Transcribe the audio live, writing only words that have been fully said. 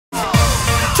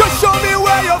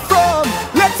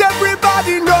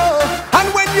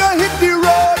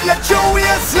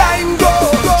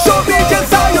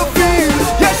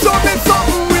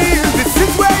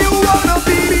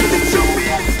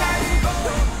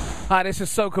Hi, this is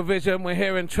Socavision. We're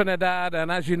here in Trinidad,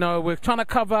 and as you know, we're trying to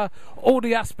cover all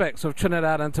the aspects of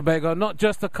Trinidad and Tobago, not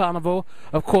just the carnival.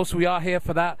 Of course, we are here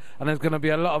for that, and there's going to be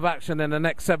a lot of action in the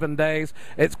next 7 days.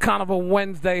 It's Carnival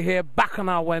Wednesday here, back on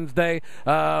our Wednesday.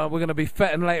 We're going to be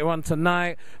fetting later on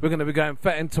tonight. We're going to be going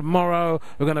fetting tomorrow.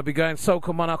 We're going to be going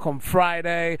Soca Monarch on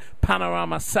Friday,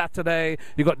 Panorama Saturday.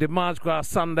 You got Dimanche Gras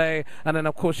Sunday, and then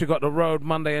of course you got the road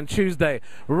Monday and Tuesday.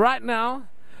 Right now,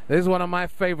 this is one of my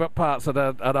favorite parts of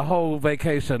the whole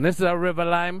vacation. This is a river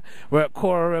lime. We're at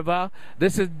Caura River.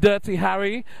 This is Dirty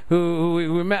Harry, who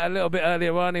we met a little bit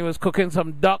earlier on. He was cooking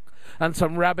some duck and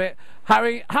some rabbit.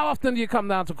 Harry, how often do you come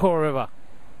down to Caura River?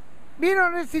 Being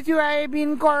honest with you, I've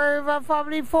been in Caura River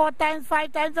probably 4 times,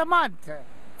 5 times a month.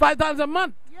 5 times a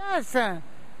month? Yes.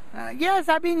 Yes,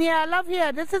 I've been here. I love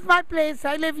here. This is my place.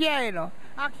 I live here, you know,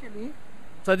 actually.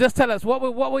 So just tell us, what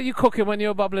were you cooking when you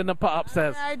were bubbling the pot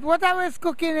upstairs? What I was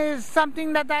cooking is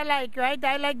something that I like, right?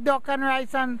 I like duck and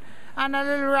rice and a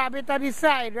little rabbit on the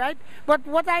side, right? But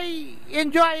what I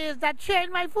enjoy is that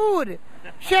sharing my food.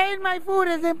 Sharing my food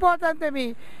is important to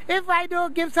me. If I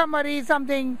don't give somebody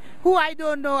something who I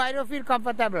don't know, I don't feel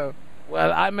comfortable.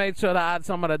 Well, I made sure that I had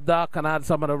some of the duck and I had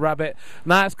some of the rabbit.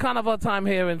 Now, it's carnival time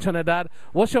here in Trinidad.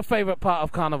 What's your favorite part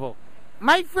of carnival?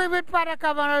 My favorite part of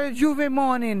carnival is Juve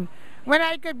morning. When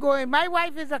I could go in. My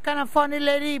wife is a kind of funny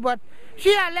lady, but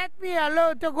she let me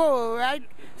alone to go. Right?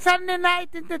 Sunday night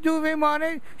into Juve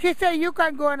morning, she said, you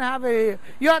can go and have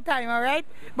your time, all right?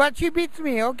 But she beats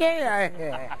me,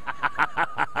 okay?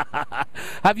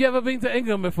 Have you ever been to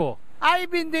England before?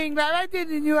 I've been to England. I've been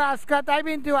to New Ascot. I've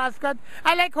been to Ascot.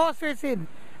 I like horse racing.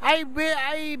 I've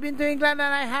been to England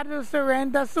and I had to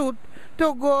rent a suit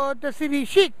to go to see the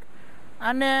Sheik.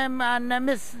 And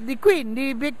Miss the Queen,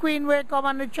 the big Queen will come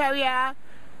on the chariot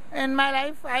in my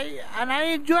life. I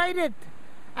enjoyed it.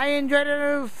 I enjoyed it.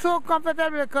 It was so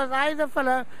comfortable because I was a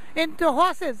fella into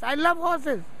horses. I love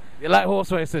horses. You like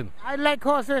horse racing? I like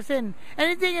horse racing.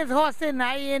 Anything is horsing,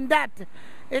 I in that.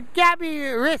 It can't be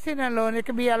racing alone. It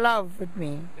can be a love with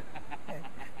me.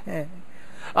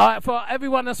 All right, for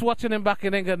everyone that's watching him back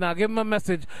in England now, give him a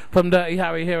message from Dirty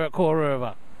Harry here at Caura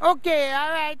River. Okay,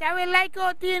 all right. I would like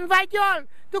to invite you all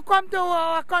to come to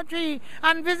our country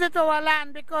and visit our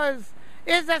land because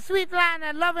it's a sweet land,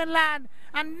 a loving land,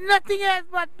 and nothing else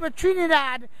but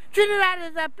Trinidad. Trinidad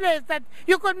is a place that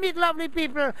you could meet lovely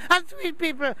people and sweet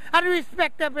people and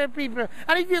respectable people.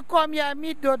 And if you come here,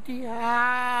 meet Dirty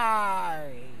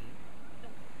Harry.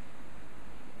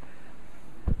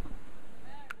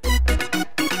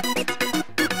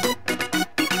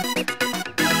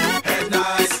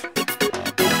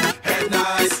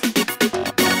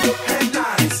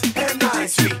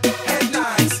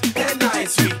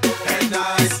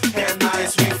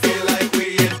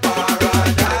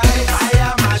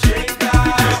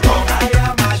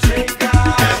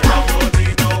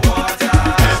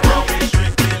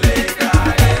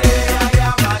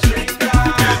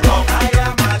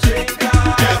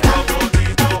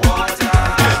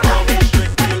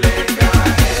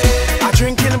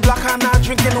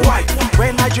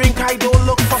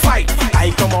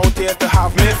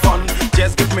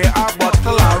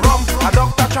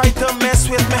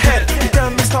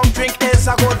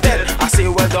 I say,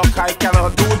 well, doc, I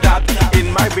cannot do that.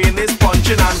 In my brain is